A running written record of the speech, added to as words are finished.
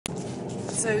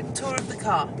So, tour of the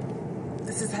car.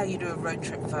 This is how you do a road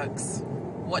trip, folks.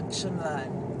 Watch and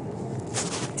learn.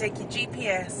 Take your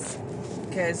GPS,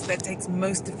 because that takes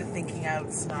most of the thinking out of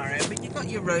the scenario. But you've got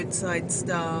your roadside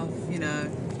stuff, you know.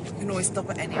 You can always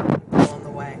stop at any hotel on the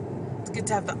way. It's good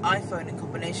to have the iPhone in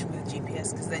combination with the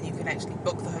GPS, because then you can actually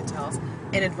book the hotels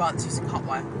in advance using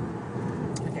Hotwire.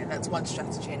 Okay, that's one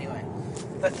strategy anyway.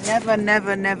 But never,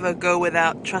 never, never go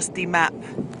without trusty map.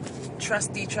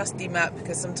 Trusty map,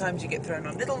 because sometimes you get thrown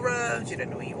on little roads, you don't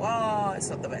know where you are,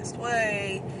 it's not the best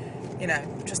way. You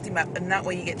know, trusty map, and that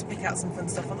way you get to pick out some fun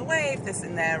stuff on the way if there's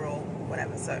in there or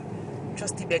whatever. So,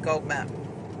 trusty big old map.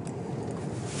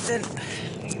 Then,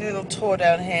 a little tour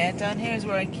down here. Down here is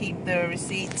where I keep the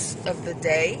receipts of the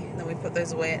day. Then we put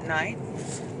those away at night.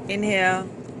 In here,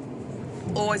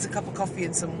 always a cup of coffee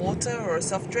and some water or a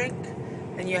soft drink.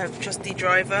 And you have trusty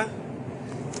driver,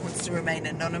 wants to remain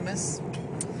anonymous.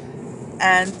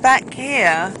 And back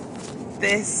here,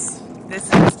 this is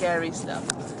the scary stuff.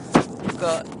 You've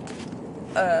got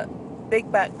a big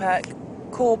backpack,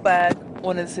 cool bag,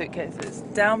 one of the suitcases.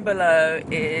 Down below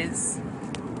is,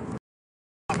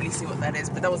 I can't really see what that is,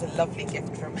 but that was a lovely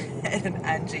gift from Ed and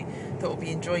Angie that we'll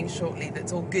be enjoying shortly.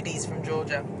 That's all goodies from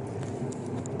Georgia.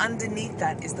 Underneath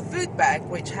that is the food bag,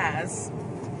 which has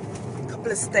a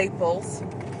couple of staples.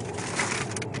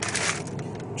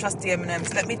 Trusty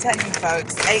M&Ms. Let me tell you,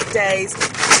 folks, 8 days,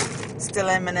 still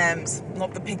M&Ms.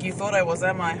 Not the pig you thought I was,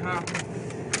 am I, huh?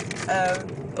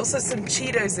 Also some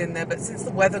Cheetos in there, but since the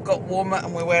weather got warmer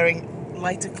and we're wearing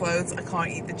lighter clothes, I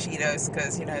can't eat the Cheetos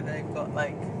because, you know, they've got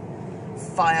like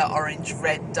fire orange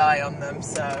red dye on them,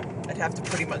 so I'd have to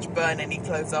pretty much burn any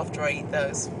clothes after I eat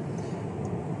those.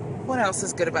 What else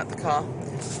is good about the car?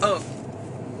 Oh,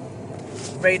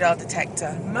 radar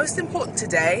detector. Most important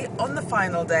today, on the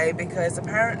final day, because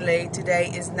apparently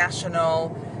today is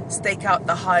National Stake Out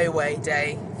the Highway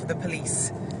Day for the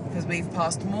police, because we've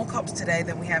passed more cops today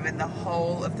than we have in the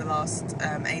whole of the last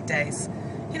 8 days.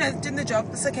 You know, doing the job,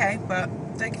 it's okay, but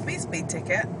don't give me a speed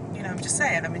ticket. You know, I'm just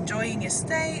saying, I'm enjoying your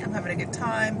stay, I'm having a good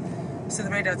time, so the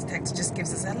radar detector just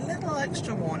gives us a little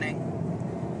extra warning.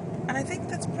 And I think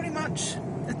that's pretty much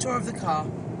the tour of the car.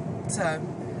 So,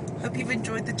 hope you've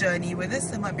enjoyed the journey with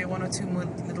us. There might be one or two more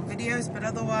little videos, but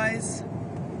otherwise,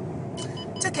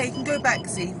 it's okay. You can go back,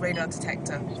 see, radar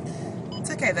detector. It's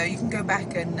okay though, you can go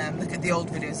back and look at the old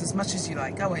videos as much as you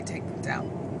like. I won't take them down.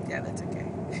 Yeah, that's okay.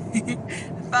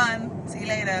 Fun. See you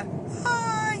later.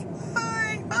 Bye.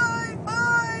 Bye. Bye.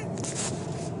 Bye.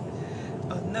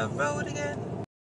 On the road again.